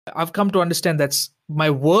I've come to understand that my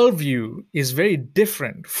worldview is very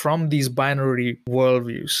different from these binary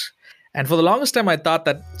worldviews. And for the longest time, I thought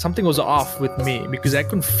that something was off with me because I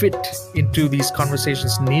couldn't fit into these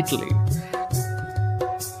conversations neatly.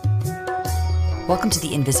 Welcome to the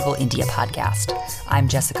Invisible India podcast. I'm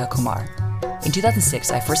Jessica Kumar. In 2006,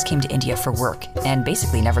 I first came to India for work and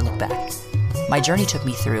basically never looked back. My journey took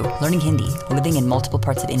me through learning Hindi, living in multiple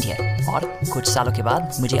parts of India, और कुछ सालों के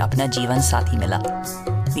बाद मुझे अपना जीवन साथी मिला.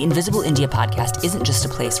 The Invisible India podcast isn't just a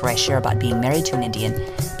place where I share about being married to an Indian,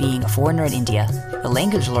 being a foreigner in India, the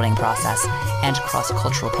language learning process, and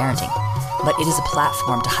cross-cultural parenting. But it is a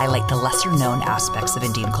platform to highlight the lesser-known aspects of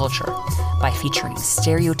Indian culture by featuring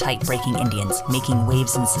stereotype-breaking Indians making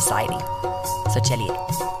waves in society. So चलिए,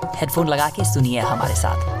 headphone लगा के सुनिए हमारे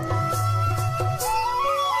साथ.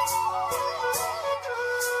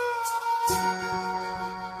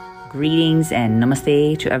 Greetings and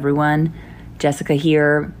namaste to everyone. Jessica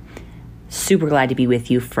here. Super glad to be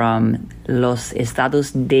with you from Los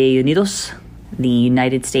Estados Unidos, the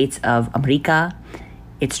United States of America.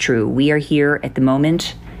 It's true. We are here at the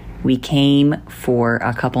moment. We came for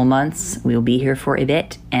a couple months. We'll be here for a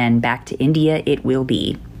bit, and back to India it will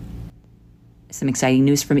be. Some exciting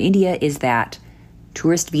news from India is that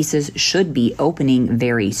tourist visas should be opening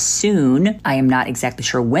very soon. I am not exactly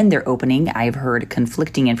sure when they're opening. I've heard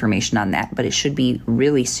conflicting information on that, but it should be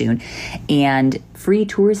really soon. And free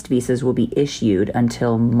tourist visas will be issued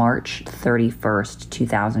until March 31st,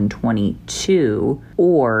 2022,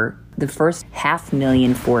 or the first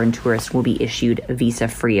 500,000 foreign tourists will be issued a visa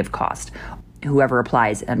free of cost. Whoever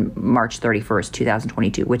applies on March 31st,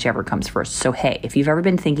 2022, whichever comes first. So hey, if you've ever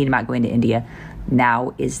been thinking about going to India,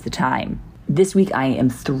 now is the time. This week, I am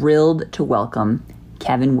thrilled to welcome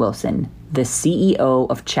Kevin Wilson, the CEO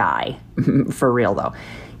of Chai. For real, though.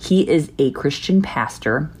 He is a Christian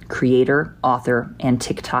pastor, creator, author, and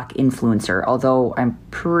TikTok influencer, although I'm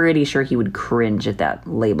pretty sure he would cringe at that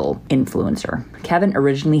label, influencer. Kevin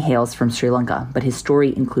originally hails from Sri Lanka, but his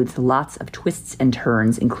story includes lots of twists and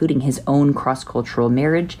turns, including his own cross-cultural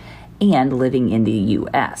marriage and living in the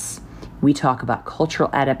U.S. We talk about cultural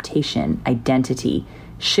adaptation, identity,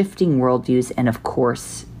 shifting worldviews, and of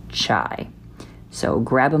course, chai. So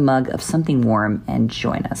grab a mug of something warm and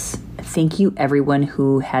join us. Thank you everyone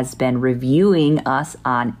who has been reviewing us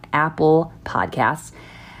on Apple Podcasts.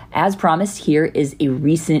 As promised, here is a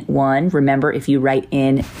recent one. Remember, if you write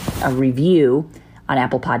in a review on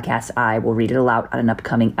Apple Podcasts, I will read it aloud on an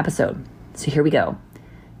upcoming episode. So here we go.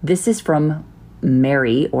 This is from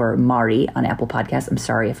Mary, or Mari on Apple Podcasts. I'm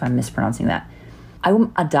sorry if I'm mispronouncing that. I was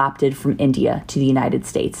adopted from India to the United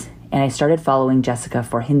States, and I started following Jessica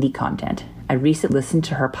for Hindi content. I recently listened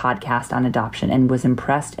to her podcast on adoption and was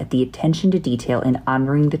impressed at the attention to detail in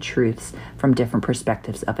honoring the truths from different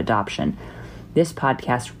perspectives of adoption. This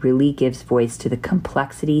podcast really gives voice to the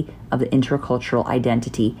complexity of the intercultural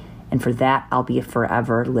identity, and for that, I'll be a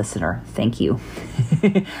forever listener. Thank you.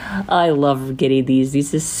 I love getting these.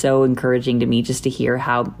 This is so encouraging to me just to hear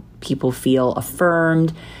how people feel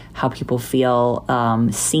affirmed, how people feel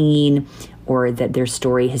seen, or that their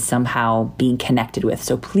story has somehow been connected with.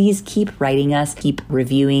 So please keep writing us, keep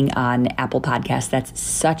reviewing on Apple Podcasts. That's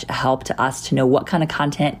such a help to us to know what kind of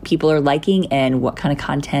content people are liking and what kind of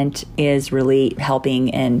content is really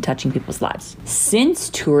helping and touching people's lives. Since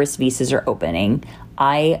tourist visas are opening,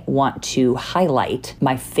 I want to highlight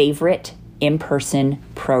my favorite in-person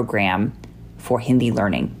program for Hindi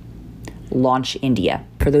learning, Launch India.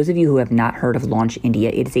 For those of you who have not heard of Launch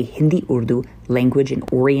India, it is a Hindi-Urdu language and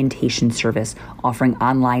orientation service offering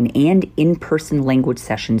online and in-person language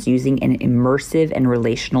sessions using an immersive and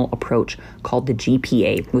relational approach called the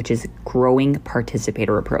GPA, which is Growing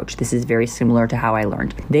Participator Approach. This is very similar to how I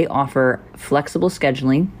learned. They offer flexible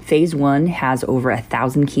scheduling. Phase 1 has over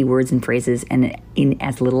 1,000 keywords and phrases and in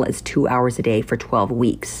as little as 2 hours a day for 12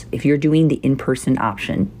 weeks. If you're doing the in-person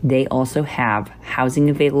option, they also have housing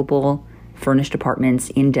available, furnished apartments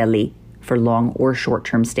in Delhi for long or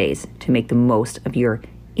short-term stays to make the most of your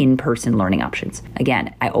in-person learning options.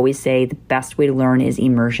 Again, I always say the best way to learn is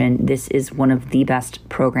immersion. This is one of the best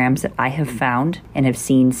programs that I have found and have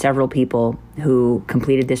seen several people who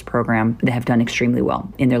completed this program that have done extremely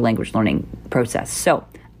well in their language learning process. So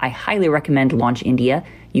I highly recommend Launch India.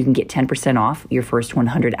 You can get 10% off your first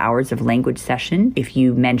 100 hours of language session. If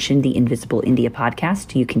you mention the Invisible India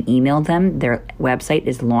podcast, you can email them. Their website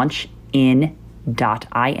is launchin.in,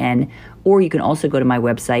 or you can also go to my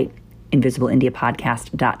website,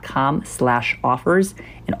 invisibleindiapodcast.com/offers,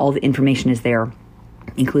 and all the information is there,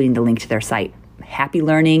 including the link to their site. Happy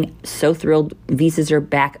learning. So thrilled. Visas are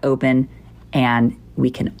back open, and we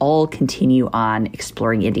can all continue on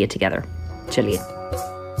exploring India together. Chaliye.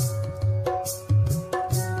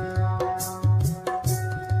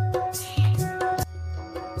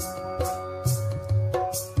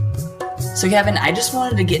 So Kevin, I just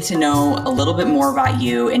wanted to get to know a little bit more about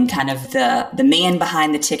you and kind of the man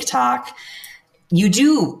behind the TikTok. You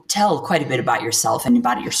do tell quite a bit about yourself and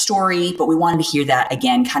about your story, but we wanted to hear that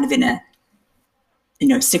again, kind of in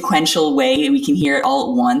a sequential way. We can hear it all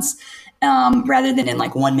at once, rather than in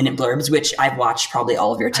like 1 minute blurbs, which I've watched probably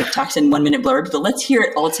all of your TikToks in 1 minute blurbs. But let's hear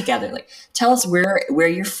it all together. Like, tell us where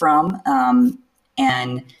you're from,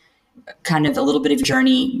 and kind of a little bit of your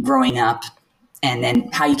journey growing up, and then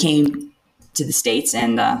how you came to the States.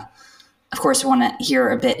 And of course, I want to hear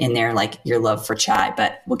a bit in there, like your love for chai,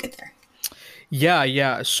 but we'll get there.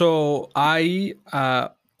 Yeah. So I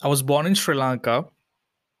was born in Sri Lanka.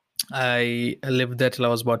 I lived there till I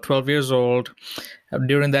was about 12 years old.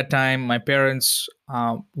 During that time, my parents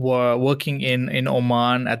were working in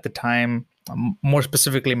Oman at the time. More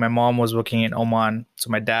specifically, my mom was working in Oman. So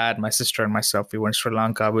my dad, my sister, and myself, we were in Sri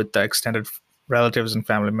Lanka with the extended relatives and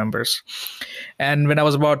family members. And when I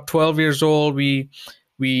was about 12 years old, we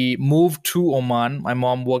moved to Oman. My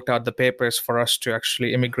mom worked out the papers for us to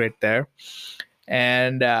actually immigrate there.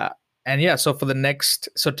 And yeah, so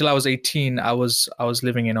till I was 18, I was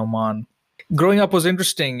living in Oman. Growing up was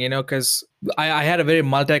interesting, because I had a very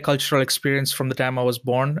multicultural experience from the time I was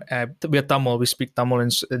born. We are Tamil, we speak Tamil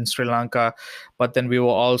in Sri Lanka, but then we were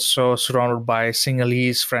also surrounded by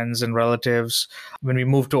Sinhalese friends and relatives. When we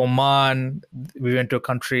moved to Oman, we went to a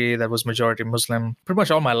country that was majority Muslim. Pretty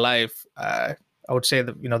much all my life, I would say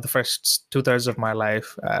that, the first 2/3 of my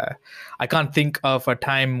life, I can't think of a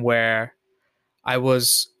time where I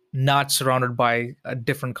was not surrounded by a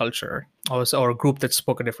different culture or a group that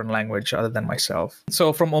spoke a different language other than myself.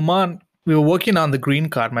 So from Oman, we were working on the green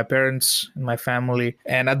card, my parents and my family.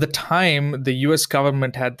 And at the time, the US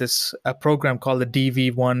government had this program called the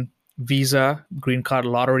DV1 visa green card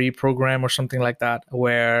lottery program or something like that,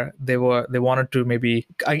 where they wanted to maybe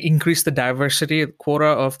increase the diversity quota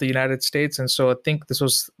of the United States. And so I think this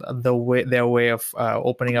was their way of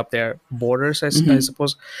opening up their borders, I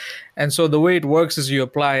suppose. And so the way it works is you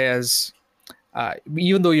apply as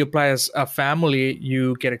even though you apply as a family,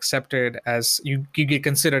 you get accepted as you get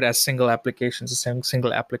considered as single applications,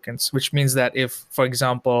 single applicants, which means that if, for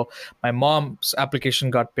example, my mom's application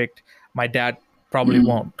got picked, my dad probably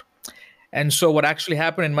won't. And so what actually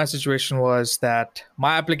happened in my situation was that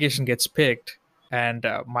my application gets picked, and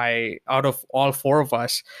out of all four of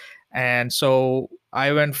us. And so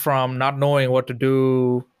I went from not knowing what to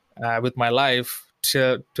do with my life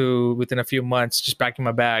to within a few months just packing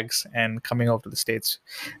my bags and coming over to the States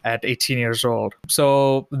at 18 years old.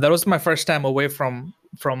 So that was my first time away from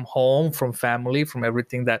home, from family, from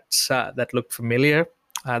everything that looked familiar.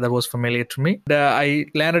 That was familiar to me. I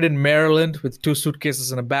landed in Maryland with 2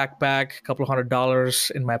 suitcases and a backpack, a couple of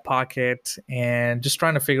 $100 in my pocket, and just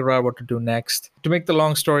trying to figure out what to do next. To make the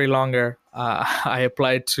long story longer, I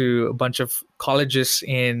applied to a bunch of colleges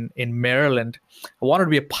in Maryland. I wanted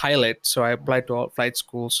to be a pilot, so I applied to all flight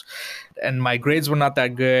schools, and my grades were not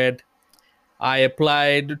that good. I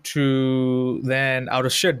applied to, then out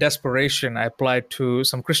of sheer desperation, I applied to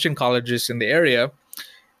some Christian colleges in the area.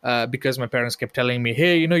 Because my parents kept telling me,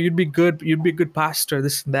 hey, you'd be a good pastor,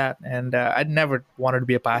 this and that. And I'd never wanted to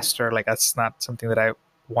be a pastor. Like, that's not something that I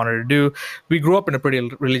wanted to do. We grew up in a pretty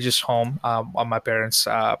religious home. On my parents'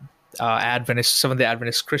 Seventh-day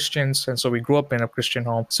Adventist Christians. And so we grew up in a Christian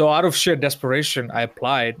home. So out of sheer desperation, I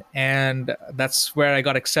applied, and that's where I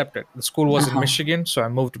got accepted. The school was in Michigan, so I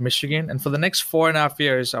moved to Michigan. And for the next 4.5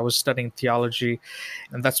 years, I was studying theology.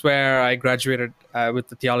 And that's where I graduated with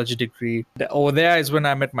the theology degree. Over there is when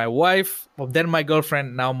I met my wife. Well, then my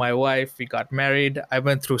girlfriend, now my wife. We got married. I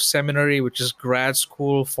went through seminary, which is grad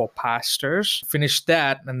school for pastors. Finished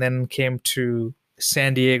that, and then came to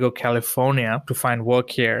San Diego, California to find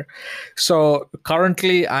work here. So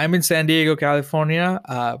currently I'm in San Diego, California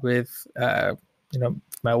with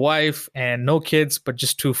my wife and no kids, but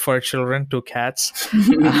just 2 fur children, 2 cats.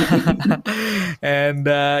 And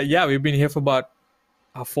we've been here for about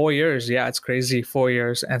 4 years. Yeah, it's crazy, 4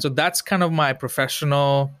 years. And so that's kind of my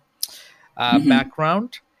professional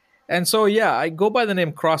background. And so, I go by the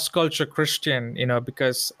name Cross Culture Christian,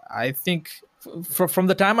 because I think from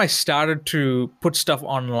the time I started to put stuff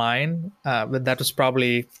online, that was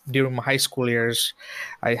probably during my high school years,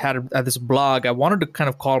 I had this blog. I wanted to kind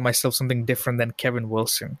of call myself something different than Kevin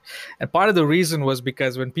Wilson. And part of the reason was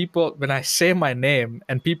because when I say my name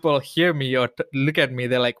and people hear me or look at me,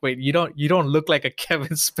 they're like, wait, you don't look like a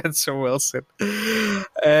Kevin Spencer Wilson.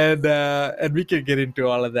 And we can get into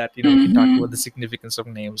all of that. We can talk about the significance of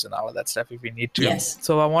names and all of that stuff if we need to. Yes.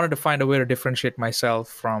 So I wanted to find a way to differentiate myself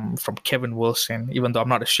from Kevin Wilson, even though I'm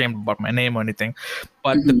not ashamed about my name or anything.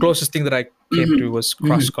 But the closest thing that I came to was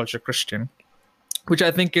Cross Culture Christian. which I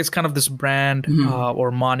think is kind of this brand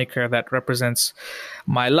or moniker that represents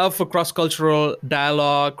my love for cross-cultural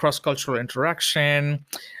dialogue, cross-cultural interaction,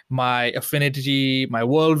 my affinity, my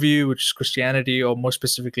worldview, which is Christianity, or more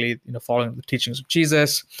specifically, following the teachings of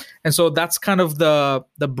Jesus. And so that's kind of the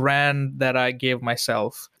brand that I gave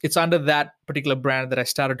myself. It's under that particular brand that I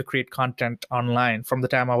started to create content online from the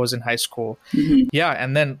time I was in high school. Yeah,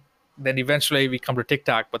 and then eventually we come to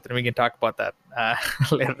TikTok, but then we can talk about that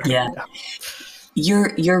later. Yeah.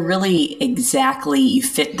 You're really exactly, you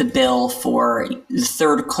fit the bill for the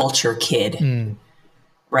third culture kid,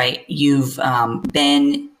 right? You've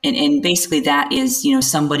been, and basically that is,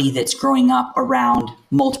 somebody that's growing up around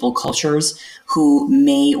multiple cultures who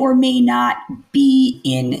may or may not be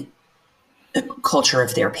in the culture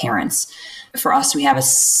of their parents. For us, we have a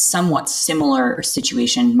somewhat similar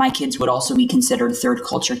situation. My kids would also be considered third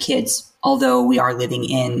culture kids, although we are living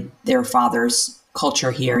in their father's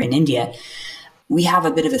culture here in India. We have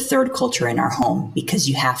a bit of a third culture in our home because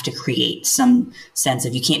you have to create some sense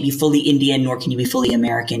of, you can't be fully Indian, nor can you be fully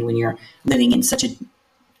American when you're living in such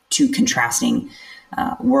two contrasting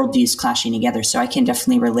worldviews clashing together. So I can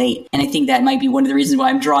definitely relate. And I think that might be one of the reasons why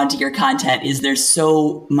I'm drawn to your content, is there's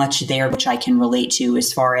so much there which I can relate to,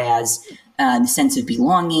 as far as the sense of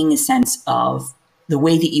belonging, a sense of the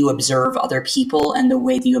way that you observe other people and the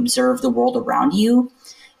way that you observe the world around you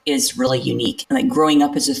is really unique. Like growing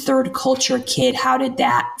up as a third culture kid, how did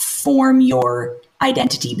that form your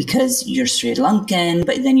identity? Because you're Sri Lankan,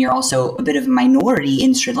 but then you're also a bit of a minority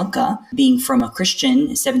in Sri Lanka, being from a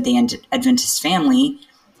Christian Seventh-day Adventist family.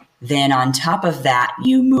 Then on top of that,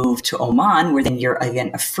 you move to Oman, where then you're again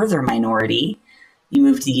a further minority. You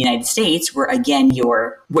move to the United States, where again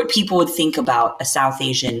you're what people would think about a South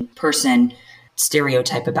Asian person,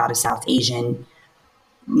 stereotype about a South Asian,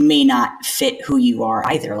 may not fit who you are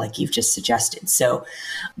either, like you've just suggested. So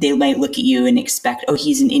they might look at you and expect, oh,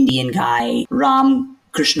 he's an Indian guy, Ram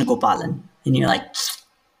Krishna Gopalan. And you're like,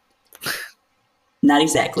 not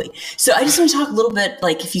exactly. So I just want to talk a little bit,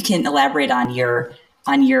 like if you can elaborate on your,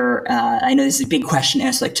 I know this is a big question to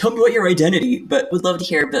ask, like, tell me what your identity, but would love to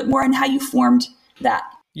hear a bit more on how you formed that.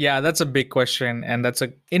 Yeah, that's a big question. And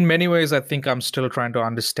in many ways, I think I'm still trying to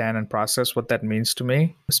understand and process what that means to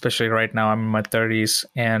me, especially right now. I'm in my 30s.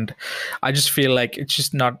 And I just feel like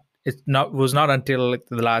was not until like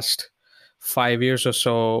the last 5 years or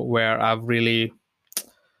so where I've really,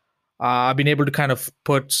 I've been able to kind of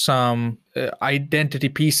put some identity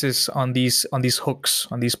pieces on these hooks,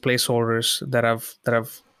 on these placeholders that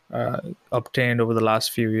I've obtained over the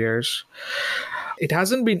last few years. It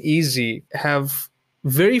hasn't been easy. Have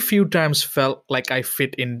very few times felt like I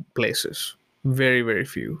fit in places. Very, very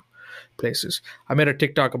few places. I made a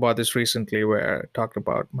TikTok about this recently where I talked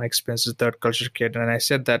about my experience as a third culture kid. And I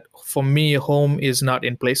said that for me, home is not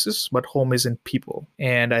in places, but home is in people.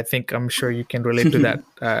 And I think I'm sure you can relate to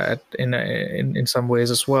that in some ways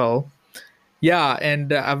as well. Yeah.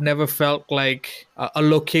 And I've never felt like a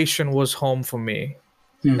location was home for me.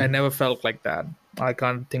 I never felt like that. I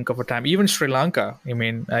can't think of a time. Even Sri Lanka, I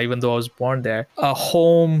mean, even though I was born there, a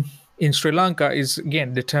home in Sri Lanka is,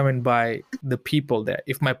 again, determined by the people there.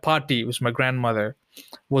 If my party, which my grandmother,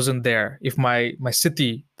 wasn't there, if my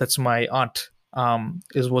city, that's my aunt,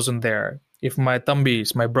 wasn't there, if my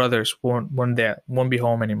thambis, my brothers weren't there, won't be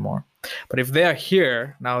home anymore. But if they are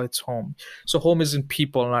here, now it's home. So home is in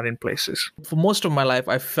people, not in places. For most of my life,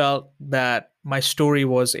 I felt that my story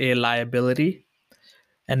was a liability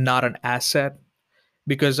and not an asset,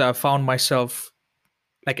 because I found myself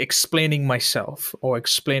like explaining myself or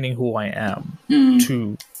explaining who I am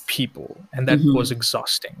to people. And that was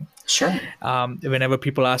exhausting. Sure. Whenever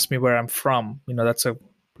people ask me where I'm from, that's a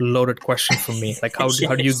loaded question for me. Like, how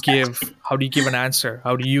do you give an answer?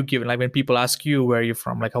 How do you give it? Like when people ask you where you're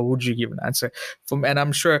from, like, how would you give an answer? And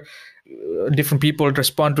I'm sure different people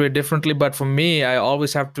respond to it differently. But for me, I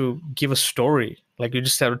always have to give a story. Like you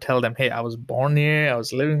just have to tell them, hey, I was born here, I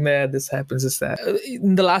was living there, this happens, this, that.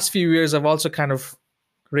 In the last few years, I've also kind of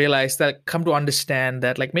realized that, come to understand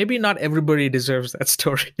that like maybe not everybody deserves that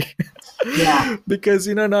story. Yeah. Because,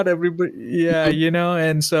 not everybody,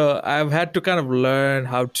 and so I've had to kind of learn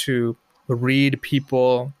how to read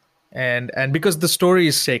people and because the story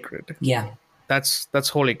is sacred. Yeah. That's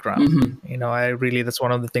holy ground. That's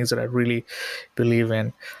one of the things that I really believe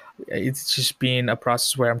in. It's just been a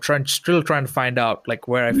process where I'm still trying to find out like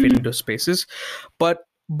where I fit into spaces, but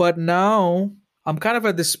now I'm kind of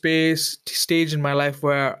at this stage in my life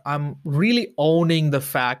where I'm really owning the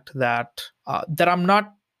fact that that I'm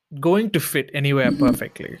not going to fit anywhere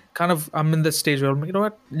perfectly. Kind of, I'm in the stage where you know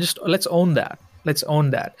what, just let's own that.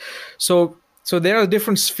 So So there are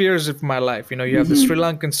different spheres of my life. You have the Sri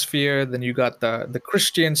Lankan sphere, then you got the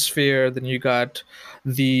Christian sphere, then you got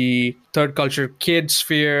the third culture kid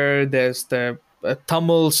sphere, there's the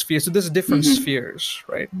Tamil sphere. So there's different spheres,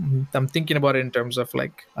 right? I'm thinking about it in terms of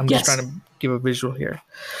I'm just trying to give a visual here.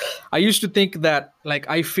 I used to think that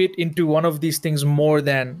I fit into one of these things more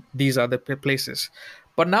than these other places.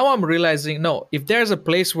 But now I'm realizing, no, if there's a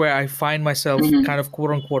place where I find myself kind of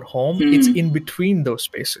quote unquote home, it's in between those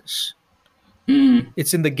spaces.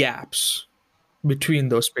 It's in the gaps between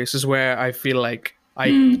those spaces where I feel like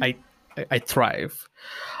I thrive.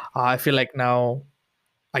 I feel like now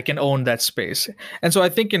I can own that space. And so I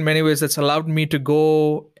think in many ways that's allowed me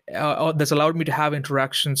to that's allowed me to have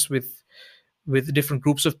interactions with different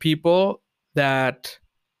groups of people that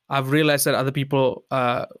I've realized that other people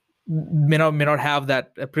may not have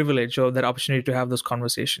that privilege or that opportunity to have those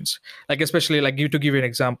conversations. Especially to give you an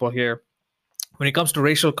example here, when it comes to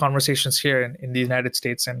racial conversations here in the United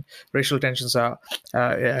States, and racial tensions are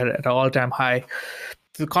at an all-time high,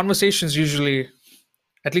 the conversations usually,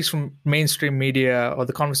 at least from mainstream media, or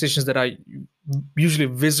the conversations that are usually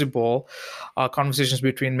visible, are conversations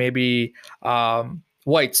between maybe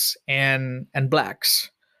whites and blacks,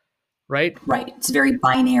 right? Right. It's very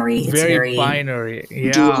binary. It's very binary.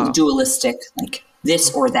 Yeah. Dualistic, like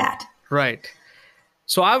this or that. Right.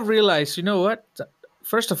 So I've realized, you know what?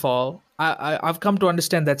 First of all, I've come to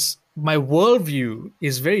understand that my worldview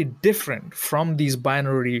is very different from these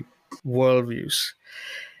binary worldviews.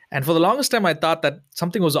 And for the longest time, I thought that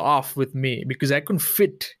something was off with me because I couldn't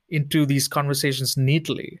fit into these conversations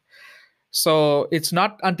neatly. So it's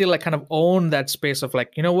not until I kind of own that space of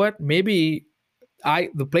you know what, maybe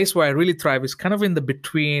the place where I really thrive is kind of in the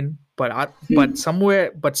between, but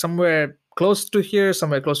somewhere close to here,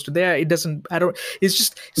 somewhere close to there. It's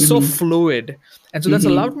just so fluid. And so that's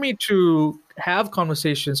allowed me to have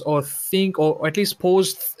conversations or think, or at least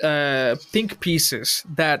pose think pieces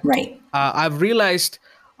that I've realized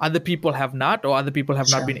other people have not, or other people have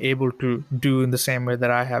not been able to do in the same way that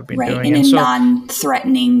I have been doing. In a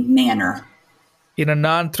non-threatening manner. In a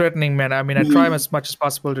non-threatening manner. I mean, I try as much as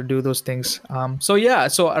possible to do those things. So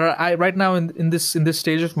I right now in this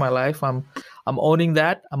stage of my life, I'm owning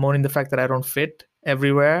that. I'm owning the fact that I don't fit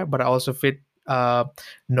everywhere, but I also fit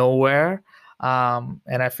nowhere, and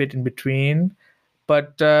I fit in between.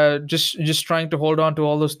 But just trying to hold on to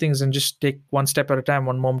all those things and just take one step at a time,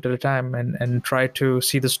 one moment at a time, and try to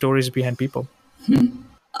see the stories behind people.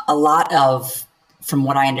 A lot of, from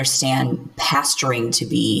what I understand, pastoring to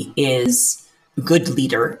be is a good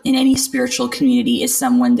leader in any spiritual community is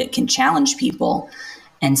someone that can challenge people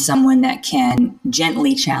and someone that can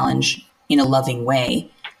gently challenge in a loving way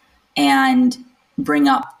and bring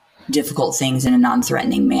up difficult things in a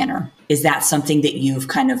non-threatening manner. Is that something that you've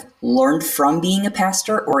kind of learned from being a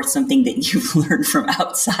pastor, or something that you've learned from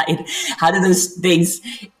outside? How do those things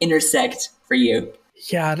intersect for you?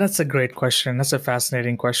 Yeah, that's a great question. That's a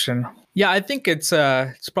fascinating question. Yeah, I think it's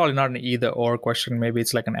probably not an either or question. Maybe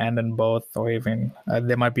it's like an and both, or even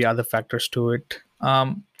there might be other factors to it.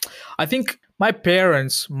 I think my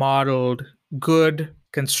parents modeled good,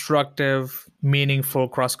 constructive, meaningful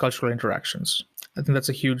cross-cultural interactions. I think that's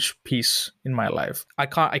a huge piece in my life. I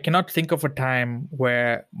cannot think of a time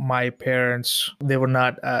where my parents, they were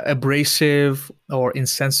not abrasive or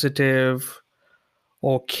insensitive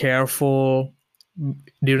or careful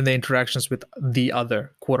during the interactions with the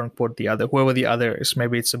other, quote unquote, the other, whoever the other is.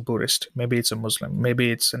 Maybe it's a Buddhist, maybe it's a Muslim,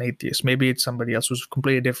 maybe it's an atheist, maybe it's somebody else who's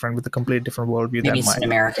completely different with a completely different worldview than mine. Maybe it's an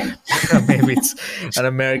American. Maybe it's an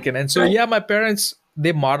American. And so, yeah, my parents,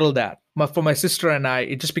 they modeled that. For my sister and I,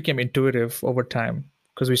 it just became intuitive over time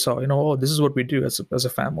because we saw, this is what we do as a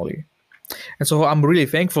family. And so I'm really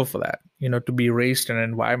thankful for that, to be raised in an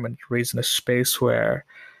environment, raised in a space where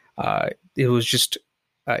it was just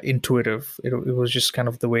intuitive. It was just kind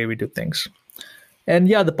of the way we do things. And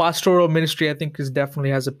yeah, the pastoral ministry, I think,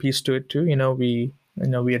 definitely has a piece to it too. We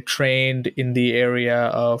are trained in the area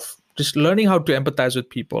of just learning how to empathize with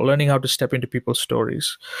people, learning how to step into people's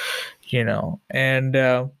stories, and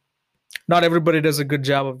not everybody does a good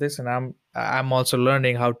job of this. And I'm also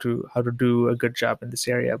learning how to do a good job in this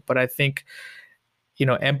area. But I think,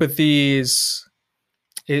 empathy is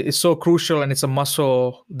so crucial, and it's a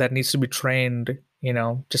muscle that needs to be trained,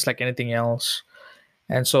 just like anything else.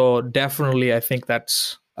 And so definitely, I think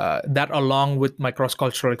that's that, along with my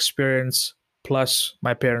cross-cultural experience, plus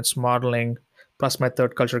my parents' modeling, plus my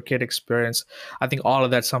third culture kid experience, I think all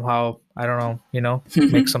of that somehow, I don't know,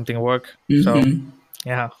 make something work. So,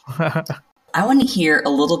 yeah. I want to hear a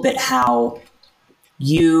little bit how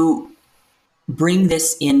you bring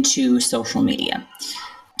this into social media.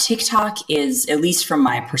 TikTok is, at least from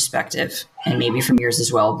my perspective, and maybe from yours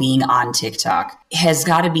as well, being on TikTok has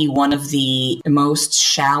got to be one of the most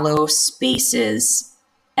shallow spaces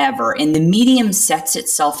ever. And the medium sets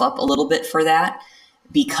itself up a little bit for that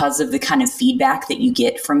because of the kind of feedback that you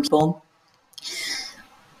get from people.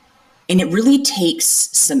 And it really takes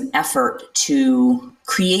some effort to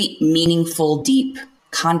create meaningful, deep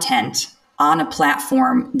content on a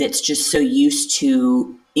platform that's just so used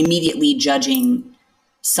to immediately judging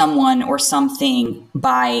someone or something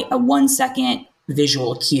by a 1-second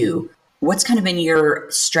visual cue. What's kind of been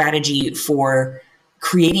your strategy for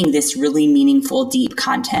creating this really meaningful, deep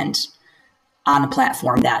content on a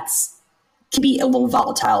platform that's can be a little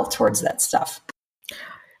volatile towards that stuff?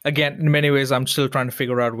 Again, in many ways, I'm still trying to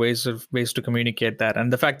figure out ways to communicate that.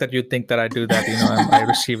 And the fact that you think that I do that, I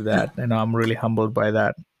receive that, I'm really humbled by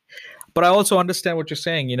that. But I also understand what you're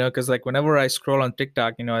saying, because like whenever I scroll on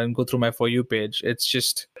TikTok, and go through my For You page, it's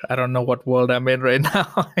just, I don't know what world I'm in right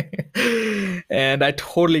now. And I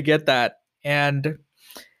totally get that. And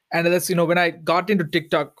that's, when I got into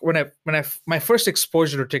TikTok, my first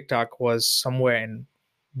exposure to TikTok was somewhere in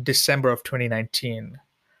December of 2019,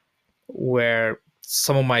 where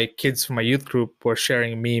some of my kids from my youth group were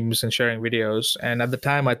sharing memes and sharing videos. And at the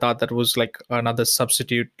time, I thought that was like another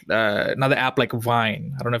substitute, another app like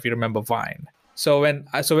Vine. I don't know if you remember Vine. So when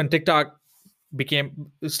TikTok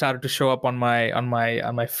started to show up on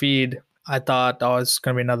my feed, I thought, oh, it's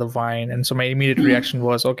gonna be another Vine. And so my immediate reaction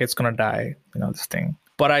was, okay, it's gonna die, this thing.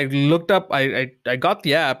 But I looked up, I got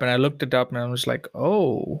the app and I looked it up and I was like,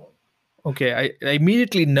 oh, okay, I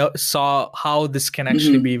immediately saw how this can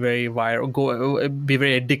actually be very viral, be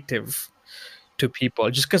very addictive to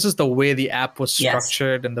people, just because it's the way the app was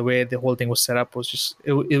structured and the way the whole thing was set up was just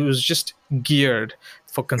it was just geared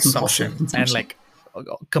for consumption and like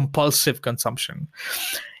compulsive consumption.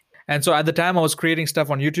 And so at the time I was creating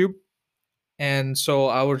stuff on YouTube, and so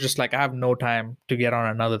I was just like, I have no time to get on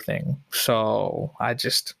another thing, so I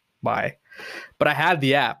just buy. But I had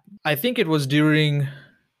the app. I think it was during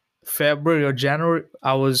February or January,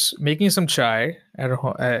 I was making some chai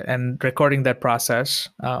and recording that process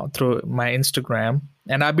through my Instagram.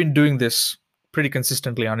 And I've been doing this pretty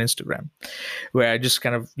consistently on Instagram, where I just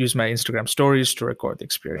kind of use my Instagram stories to record the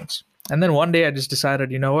experience. And then one day I just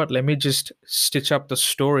decided, let me just stitch up the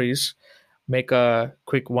stories, make a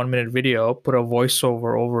quick 1-minute video, put a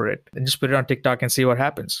voiceover over it, and just put it on TikTok and see what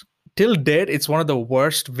happens. Till date, it's one of the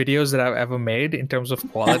worst videos that I've ever made in terms of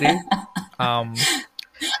quality.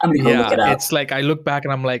 I'm gonna go look it up. It's like I look back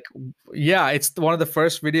and I'm like, yeah, it's one of the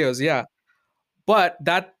first videos, yeah. But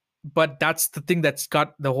that's the thing that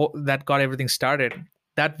got everything started.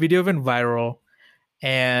 That video went viral,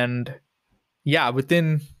 and yeah,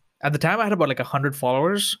 at the time I had about like 100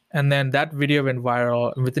 followers, and then that video went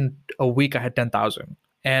viral. And within a week, I had 10,000,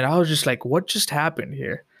 and I was just like, what just happened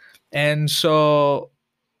here? And so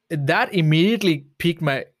that immediately piqued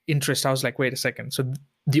my interest. I was like, wait a second, so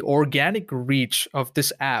the organic reach of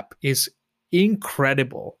this app is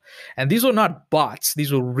incredible. And these were not bots.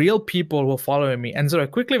 These were real people who were following me. And so I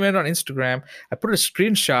quickly went on Instagram. I put a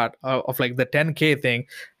screenshot of like the 10K thing.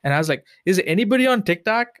 And I was like, is anybody on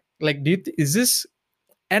TikTok? Like, is this?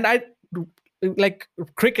 And I like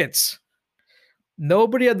crickets.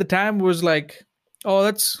 Nobody at the time was like, oh,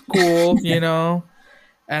 that's cool, And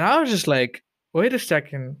I was just like, wait a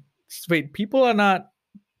second. Wait, people are not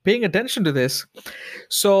paying attention to this.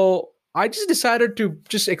 So I just decided to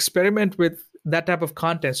just experiment with that type of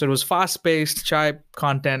content. So it was fast-paced chai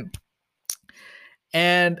content.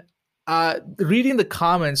 And reading the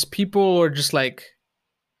comments, people were just like,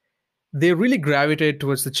 they really gravitated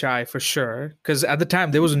towards the chai for sure. Because at the time,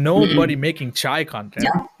 there was nobody making chai content.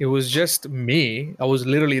 Yeah. It was just me. I was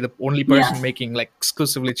literally the only person making like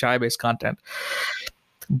exclusively chai-based content.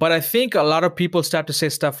 But I think a lot of people start to say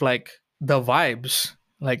stuff like the vibes.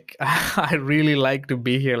 Like, I really like to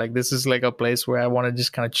be here. Like, this is like a place where I want to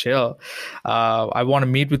just kind of chill. I want to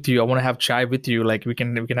meet with you. I want to have chai with you. Like, we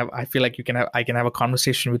can have, I feel like I can have a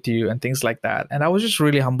conversation with you and things like that. And I was just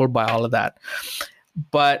really humbled by all of that.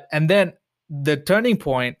 And then the turning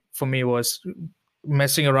point for me was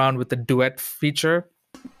messing around with the duet feature.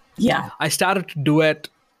 Yeah. I started to duet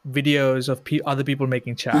videos of other people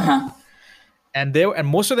making chai. Uh-huh. And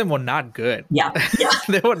most of them were not good. Yeah.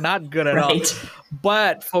 They were not good at all.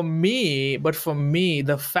 But for me,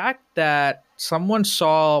 the fact that someone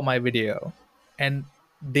saw my video and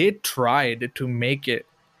they tried to make it,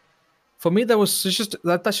 for me, that's just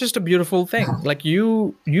a beautiful thing. Like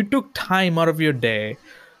you took time out of your day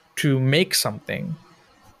to make something,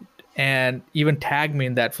 and even tag me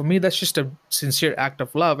in that. For me, that's just a sincere act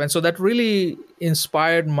of love. And so that really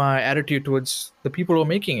inspired my attitude towards the people who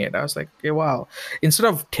are making it. I was like, okay, wow, instead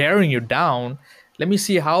of tearing you down, let me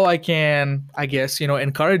see how I can, I guess,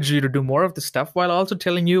 encourage you to do more of the stuff while also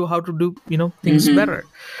telling you how to do, things better.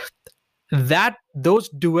 That those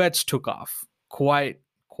duets took off quite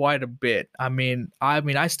a bit. I mean,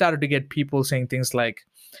 I started to get people saying things like,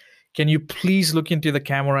 can you please look into the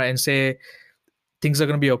camera and say things are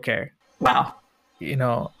going to be okay? Wow. You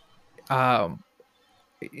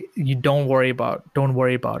don't worry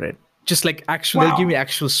about it. Just like actually, they'll give me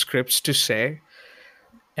actual scripts to say.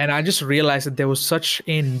 And I just realized that there was such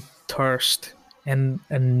a thirst and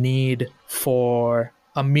a need for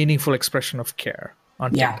a meaningful expression of care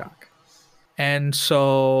on TikTok. And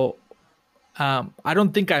so I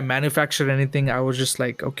don't think I manufactured anything. I was just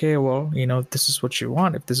like, okay, well, if this is what you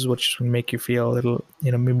want, if this is what will make you feel a little,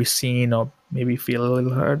 maybe seen or maybe feel a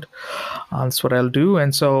little heard, that's what I'll do.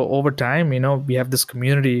 And so over time, we have this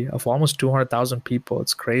community of almost 200,000 people.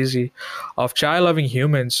 It's crazy, of chai-loving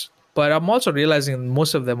humans. But I'm also realizing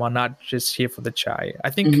most of them are not just here for the chai. I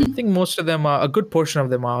think most of them a good portion of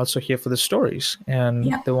them are also here for the stories, and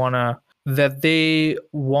they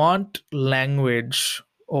want language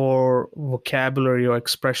or vocabulary or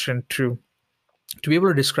expression to be able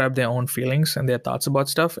to describe their own feelings and their thoughts about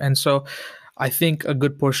stuff. And so I think a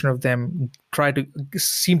good portion of them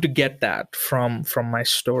seem to get that from my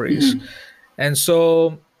stories. And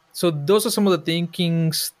so those are some of the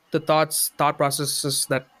thinkings, the thought processes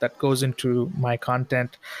that goes into my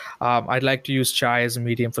content. I'd like to use chai as a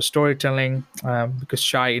medium for storytelling, because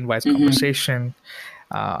chai invites conversation.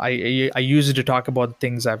 I use it to talk about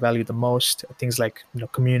things I value the most, things like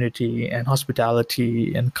community and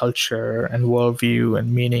hospitality and culture and worldview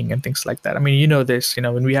and meaning and things like that. I mean, this,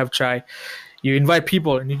 when we have chai, you invite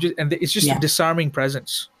people and it's just a disarming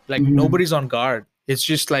presence. Like nobody's on guard. It's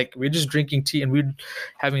just like we're just drinking tea and we're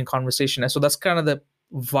having a conversation. And so that's kind of the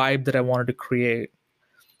vibe that I wanted to create,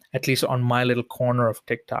 at least on my little corner of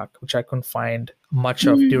TikTok, which I couldn't find much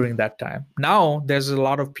of during that time. Now there's a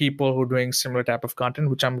lot of people who are doing similar type of content,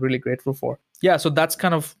 which I'm really grateful for. Yeah, so that's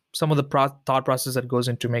kind of some of the thought process that goes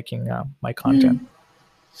into making my content.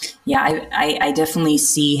 Yeah, I definitely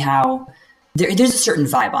see how there's a certain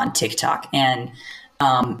vibe on TikTok, and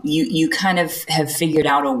you kind of have figured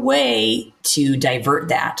out a way to divert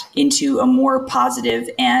that into a more positive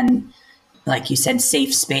and, like you said,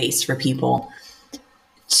 safe space for people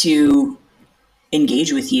to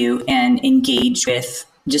engage with you and engage with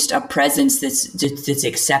just a presence that's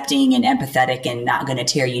accepting and empathetic and not going to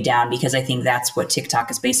tear you down, because I think that's what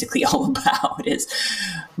TikTok is basically all about, is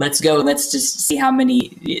let's just see how we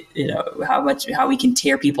can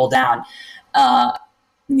tear people down,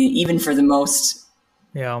 even for the most.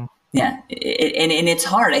 And it's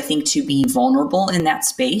hard, I think, to be vulnerable in that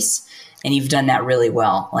space. And you've done that really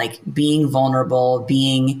well. Like being vulnerable,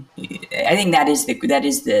 I think that is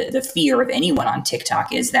the fear of anyone on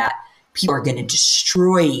TikTok, is that people are going to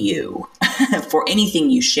destroy you for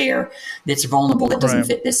anything you share that's vulnerable, that doesn't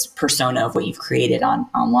fit this persona of what you've created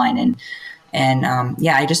online. And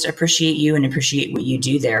I just appreciate you and appreciate what you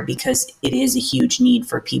do there, because it is a huge need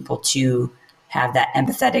for people to have that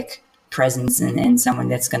empathetic presence and someone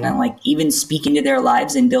that's going to like even speak into their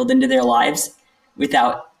lives and build into their lives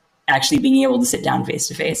without actually being able to sit down face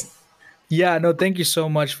to face. Yeah, no, thank you so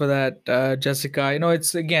much for that, Jessica.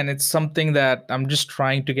 It's something that I'm just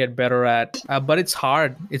trying to get better at, but it's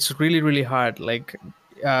hard. It's really, really hard. Like,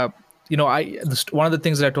 one of the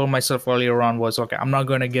things that I told myself earlier on was, okay, I'm not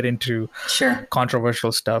going to get into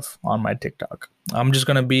controversial stuff on my TikTok. I'm just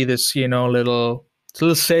going to be this, little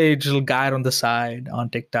sage, little guy on the side on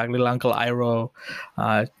TikTok, little Uncle Iroh,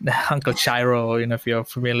 Uncle Chiro, if you're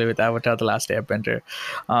familiar with Avatar: The Last Airbender.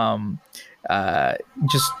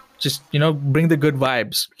 Just bring the good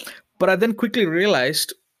vibes. But I then quickly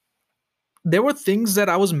realized there were things that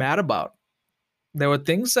I was mad about. There were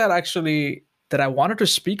things that I wanted to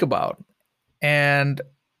speak about. And,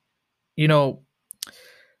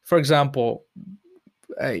 for example,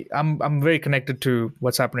 I'm very connected to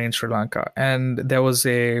what's happening in Sri Lanka, and there's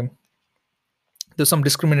some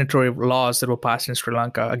discriminatory laws that were passed in Sri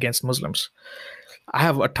Lanka against Muslims. I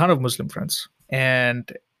have a ton of Muslim friends,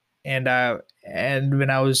 and when I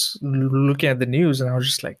was looking at the news, and I was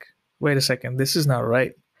just like, wait a second, this is not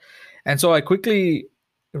right. And so I quickly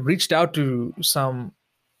reached out to some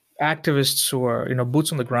activists who are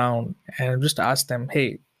boots on the ground, and just asked them,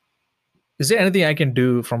 hey, is there anything I can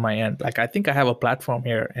do from my end? Like, I think I have a platform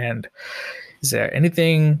here, and is there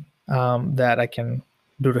anything that I can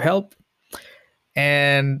do to help?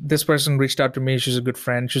 And this person reached out to me. She's a good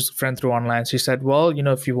friend. She's a friend through online. She said, well,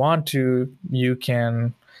 if you want to, you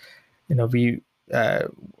can, we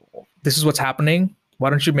this is what's happening. Why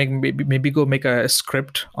don't you maybe go make a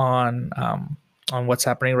script on what's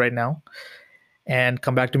happening right now, and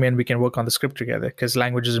come back to me and we can work on the script together, because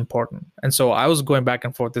language is important. And so I was going back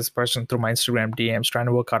and forth with this person through my Instagram DMs, trying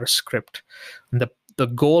to work out a script. And the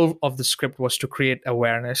goal of the script was to create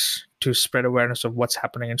awareness, to spread awareness of what's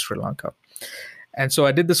happening in Sri Lanka. And so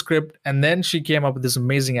I did the script, and then she came up with this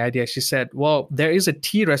amazing idea. She said, well, there is a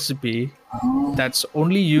tea recipe that's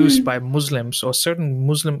only used by Muslims or a certain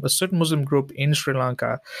Muslim group in Sri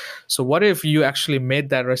Lanka. So what if you actually made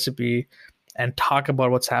that recipe and talk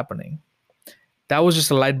about what's happening? That was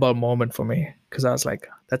just a light bulb moment for me, because I was like,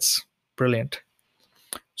 that's brilliant.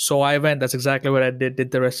 So I went, that's exactly what I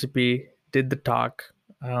did the recipe, did the talk.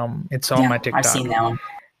 It's on my TikTok. I've seen that one.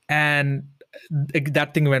 And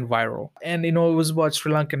that thing went viral. And, it was about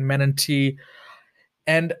Sri Lankan men and tea.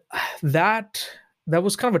 And that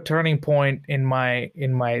was kind of a turning point in my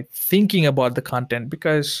thinking about the content,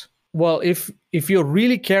 because, well, if you're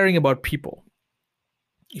really caring about people,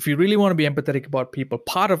 if you really want to be empathetic about people,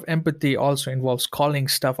 part of empathy also involves calling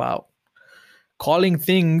stuff out, calling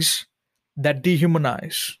things that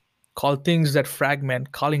dehumanize, call things that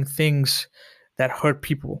fragment, calling things that hurt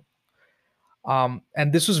people.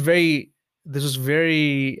 And this was very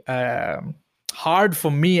hard for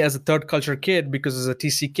me as a third culture kid, because as a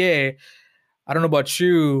TCK, I don't know about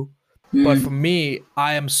you, but for me,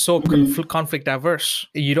 I am so conflict averse.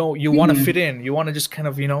 You want to fit in. You want to just kind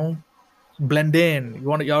of, blend in.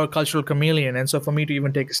 You're a cultural chameleon. And so for me to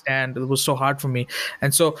even take a stand, it was so hard for me.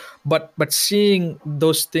 And so, but seeing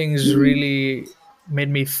those things really made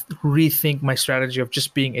me rethink my strategy of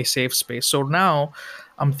just being a safe space. So now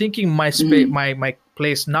I'm thinking my space, my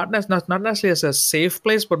place, not necessarily as a safe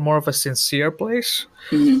place, but more of a sincere place,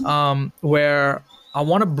 where I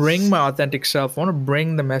want to bring my authentic self. I want to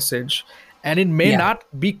bring the message, and it may not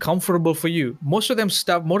be comfortable for you. Most of the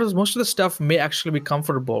stuff may actually be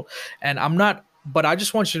comfortable, and I'm not. But I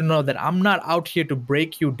just want you to know that I'm not out here to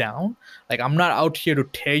break you down. Like, I'm not out here to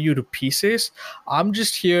tear you to pieces. I'm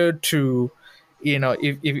just here to,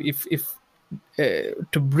 if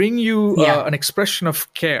to bring you an expression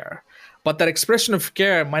of care. But that expression of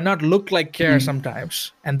care might not look like care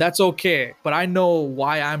sometimes, and that's okay. But I know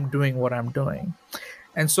why I'm doing what I'm doing.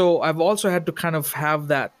 And so I've also had to kind of have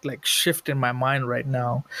that like shift in my mind right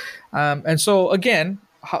now. And so again,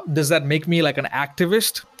 does that make me like an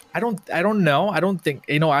activist? I don't know. I don't think,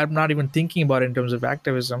 I'm not even thinking about it in terms of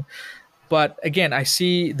activism. But again, I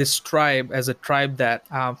see this tribe as a tribe that,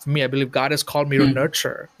 for me, I believe God has called me to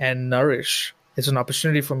nurture and nourish. It's an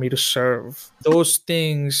opportunity for me to serve. Those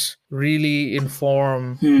things really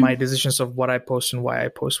inform my decisions of what I post and why I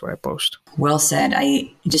post what I post. Well said. I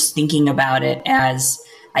just thinking about it as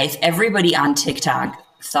if everybody on TikTok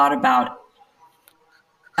thought about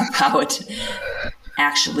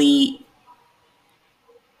actually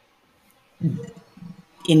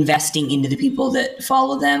investing into the people that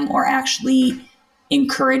follow them, or actually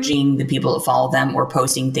encouraging the people that follow them, or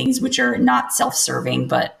posting things which are not self-serving,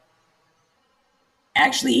 but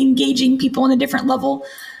actually engaging people on a different level,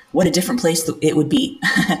 what a different place it would be.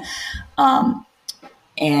 But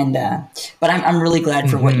I'm really glad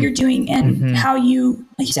for what you're doing, and how you,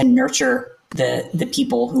 like you said, nurture the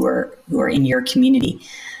people who are in your community.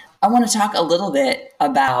 I want to talk a little bit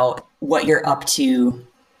about what you're up to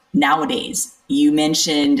nowadays. You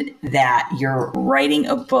mentioned that you're writing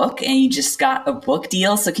a book, and you just got a book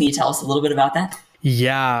deal. So can you tell us a little bit about that?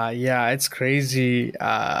 Yeah, it's crazy.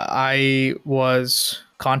 I was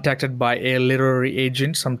contacted by a literary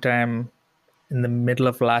agent sometime in the middle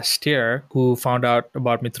of last year, who found out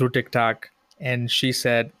about me through TikTok, and she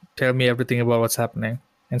said, tell me everything about what's happening.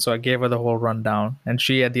 And so I gave her the whole rundown, and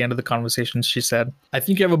she, at the end of the conversation, she said, I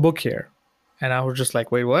think you have a book here. And I was just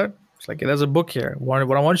like, wait, what? It's like, there's a book here. What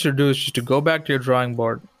I want you to do is just to go back to your drawing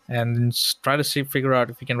board and try to figure out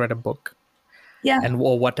if you can write a book. Yeah.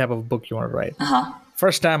 Or what type of book you want to write.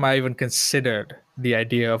 First time I even considered the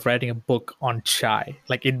idea of writing a book on chai.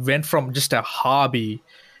 Like, it went from just a hobby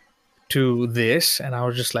to this, and I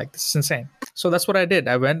was just like, this is insane. So that's what I did.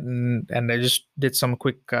 I went and I just did some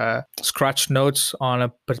quick scratch notes on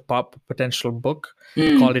a potential book.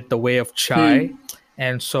 Called it The Way of Chai.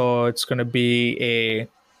 And so it's going to be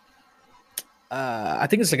I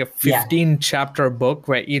think it's like a 15 chapter book,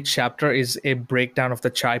 where each chapter is a breakdown of the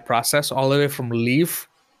chai process, all the way from leaf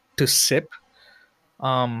to sip.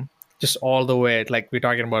 Just all the way, like, we're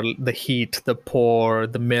talking about the heat, the pour,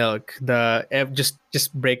 the milk, the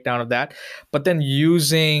just breakdown of that. But then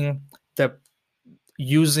using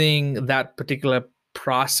using that particular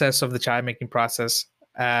process of the chai making process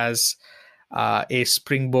as a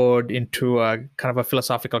springboard into a kind of a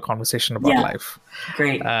philosophical conversation about life.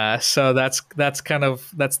 Great. So that's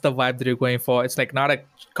the vibe that you're going for. It's like not a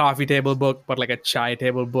coffee table book, but like a chai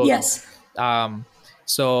table book. Yes.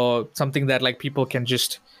 So something that like people can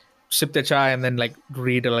just sip their chai and then like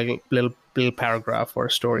read a little paragraph or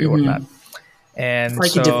a story or whatnot. And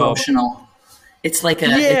it's like a devotional. It's like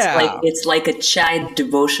it's like a chai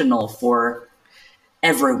devotional for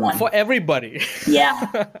everyone, for everybody. Yeah,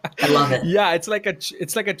 I love it. Yeah, it's like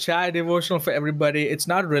a chai devotional for everybody. It's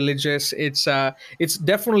not religious. It's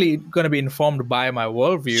definitely going to be informed by my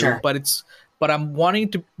worldview, Sure. but I'm wanting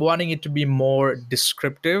it to be more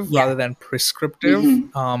descriptive rather than prescriptive.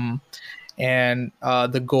 And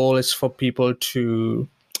the goal is for people to.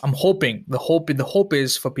 I'm hoping the hope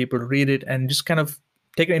is for people to read it and just kind of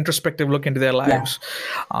take an introspective look into their lives,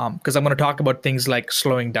 because I'm going to talk about things like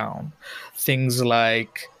slowing down, things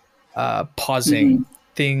like pausing,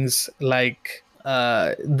 things like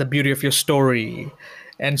the beauty of your story,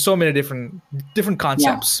 and so many different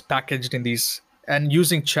concepts packaged in these, and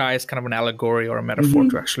using chai as kind of an allegory or a metaphor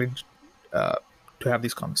to actually to have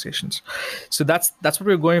these conversations. So that's what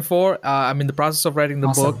we're going for. I'm in the process of writing the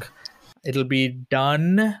book. It'll be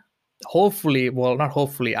done. Hopefully, well, not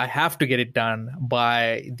hopefully, I have to get it done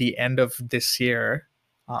by the end of this year.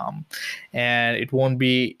 And it won't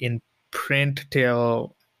be in print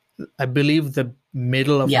till, I believe, the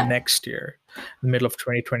middle of next year, the middle of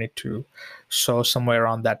 2022. So somewhere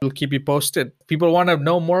around that. We'll keep you posted. People want to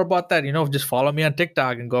know more about that, just follow me on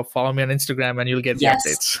TikTok and go follow me on Instagram and you'll get the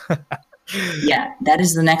updates. Yeah, that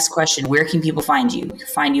is the next question. Where can people find you?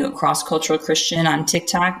 Find you at Cross Cultural Christian on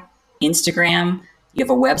TikTok, Instagram. You have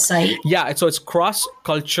a website? Yeah, so it's Cross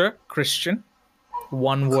Culture Christian,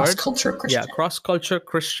 one word. Cross Culture Christian. Yeah, Cross Culture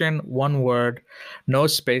Christian, one word, no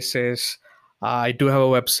spaces. I do have a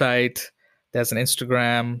website. There's an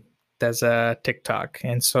Instagram. There's a TikTok.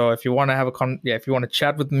 And so if you want to have if you want to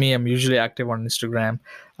chat with me, I'm usually active on Instagram.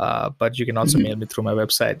 But you can also mail me through my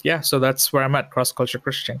website. Yeah, so that's where I'm at, Cross Culture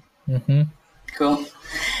Christian. Cool.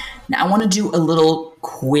 Now I want to do a little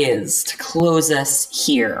quiz to close us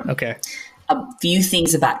here. Okay. A few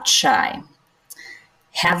things about chai.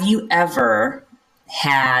 Have you ever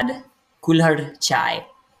had kulhad chai?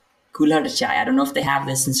 Kulhad chai. I don't know if they have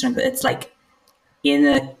this in Sri Lanka. It's like in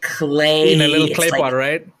a clay. In a little clay pot,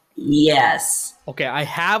 right? Yes. Okay, I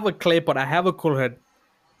have a clay pot. I have a kulhad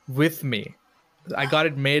with me. I got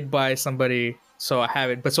it made by somebody, so I have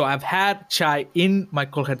it. But so I've had chai in my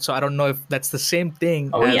kulhad, so I don't know if that's the same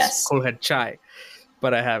thing as kulhad chai.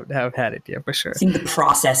 But I have had it, for sure. I think the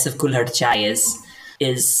process of kulhad chai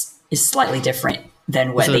is slightly different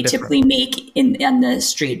than what they typically make on the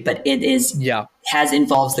street, but it is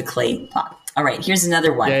involves the clay pot. All right, here's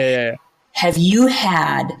another one. Yeah. Have you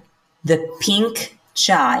had the pink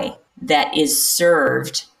chai that is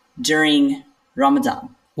served during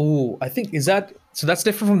Ramadan? Ooh, I think so that's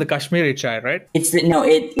different from the Kashmiri chai, right? It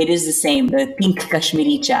is the same, the pink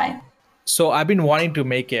Kashmiri chai. So I've been wanting to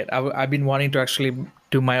make it. I've been wanting to actually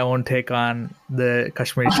do my own take on the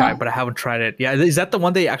Kashmiri chai, but I haven't tried it. Yeah, is that the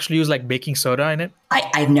one they actually use like baking soda in it?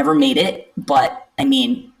 I've never made it, but I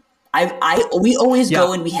mean, we always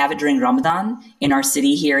go and we have it during Ramadan in our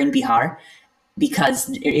city here in Bihar, because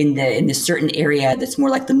in the certain area that's more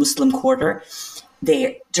like the Muslim quarter,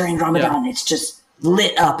 during Ramadan it's just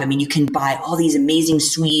lit up. I mean, you can buy all these amazing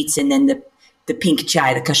sweets, and then the pink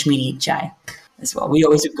chai, the Kashmiri chai as well. We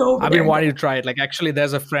always go over I've been wanting to try it. Like, actually,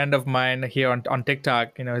 there's a friend of mine here on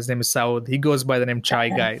TikTok. His name is Saud. He goes by the name Chai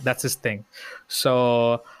Guy. That's his thing.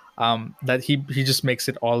 So that he just makes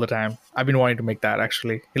it all the time. I've been wanting to make that,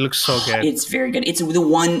 actually. It looks so good. It's very good. It's the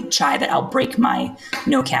one chai that I'll break my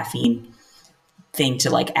no caffeine thing to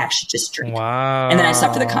like actually just drink. Wow. And then I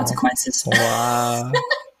suffer the consequences. Wow.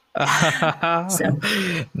 So,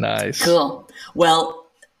 nice. Cool. Well,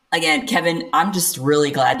 again, Kevin, I'm just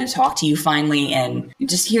really glad to talk to you finally, and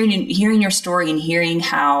just hearing your story and hearing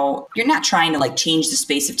how you're not trying to like change the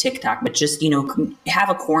space of TikTok, but just, have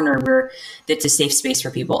a corner where that's a safe space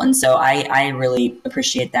for people. And so I really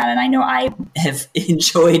appreciate that. And I know I have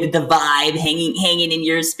enjoyed the vibe hanging in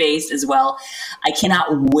your space as well. I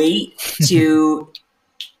cannot wait to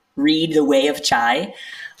read The Way of Chai.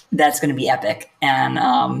 That's going to be epic. And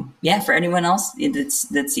for anyone else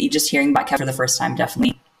that's just hearing about Kevin for the first time,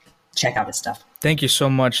 definitely check out his stuff. Thank you so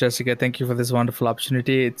much, Jessica. Thank you for this wonderful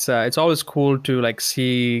opportunity. It's always cool to like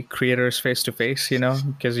see creators face to face,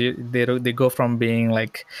 because they go from being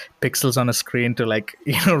like pixels on a screen to like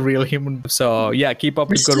real human. So yeah, keep up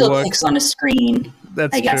with good work. Still pixels on a screen.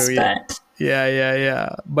 That's I guess, true. but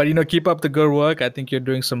Yeah. But keep up the good work. I think you're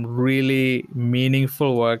doing some really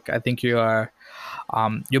meaningful work. I think you're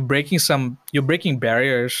breaking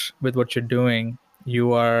barriers with what you're doing.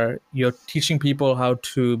 You're teaching people how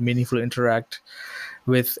to meaningfully interact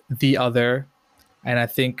with the other. And I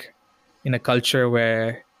think in a culture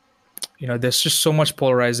where there's just so much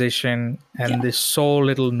polarization and there's so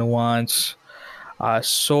little nuance,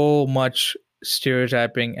 so much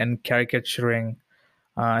stereotyping and caricaturing.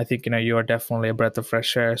 I think you are definitely a breath of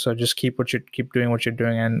fresh air. So just keep doing what you're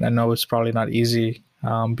doing, and I know it's probably not easy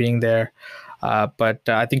being there, but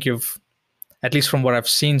I think you've, at least from what I've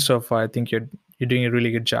seen so far, I think you're doing a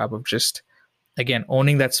really good job of just, again,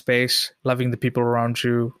 owning that space, loving the people around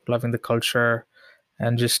you, loving the culture,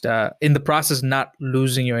 and just in the process not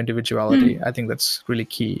losing your individuality. I think that's really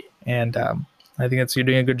key, and I think you're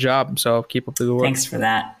doing a good job. So keep up the good work. Thanks for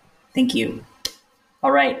that. Thank you.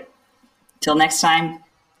 All right. Till next time.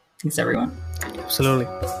 Thanks, everyone. Absolutely.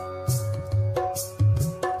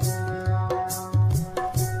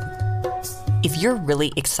 If you're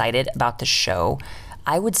really excited about the show,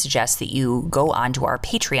 I would suggest that you go onto our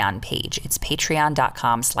Patreon page. It's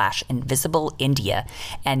patreon.com/InvisibleIndia.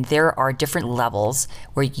 And there are different levels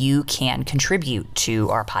where you can contribute to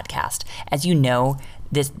our podcast. As you know,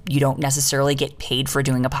 you don't necessarily get paid for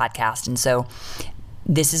doing a podcast. And so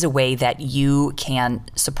this is a way that you can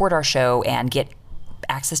support our show and get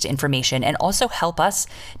access to information and also help us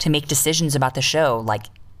to make decisions about the show, like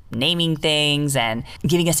naming things and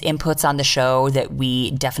giving us inputs on the show that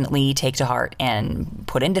we definitely take to heart and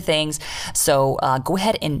put into things. So go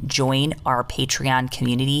ahead and join our Patreon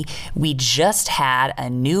community. We just had a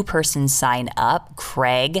new person sign up,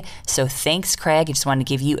 Craig. So thanks, Craig. I just wanted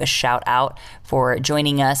to give you a shout out for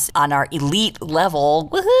joining us on our elite level.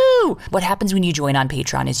 Woohoo! What happens when you join on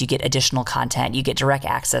Patreon is you get additional content, you get direct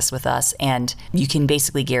access with us, and you can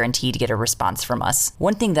basically guarantee to get a response from us.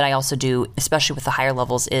 One thing that I also do, especially with the higher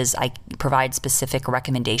levels, is I provide specific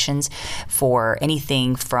recommendations for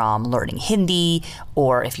anything from learning Hindi,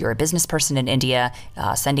 or if you're a business person in India,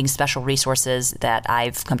 sending special resources that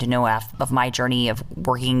I've come to know of my journey of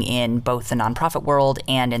working in both the nonprofit world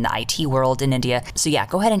and in the IT world in India. So yeah,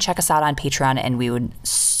 go ahead and check us out on Patreon, and we would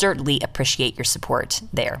certainly appreciate your support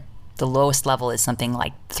there. The lowest level is something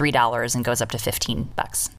like $3 and goes up to $15.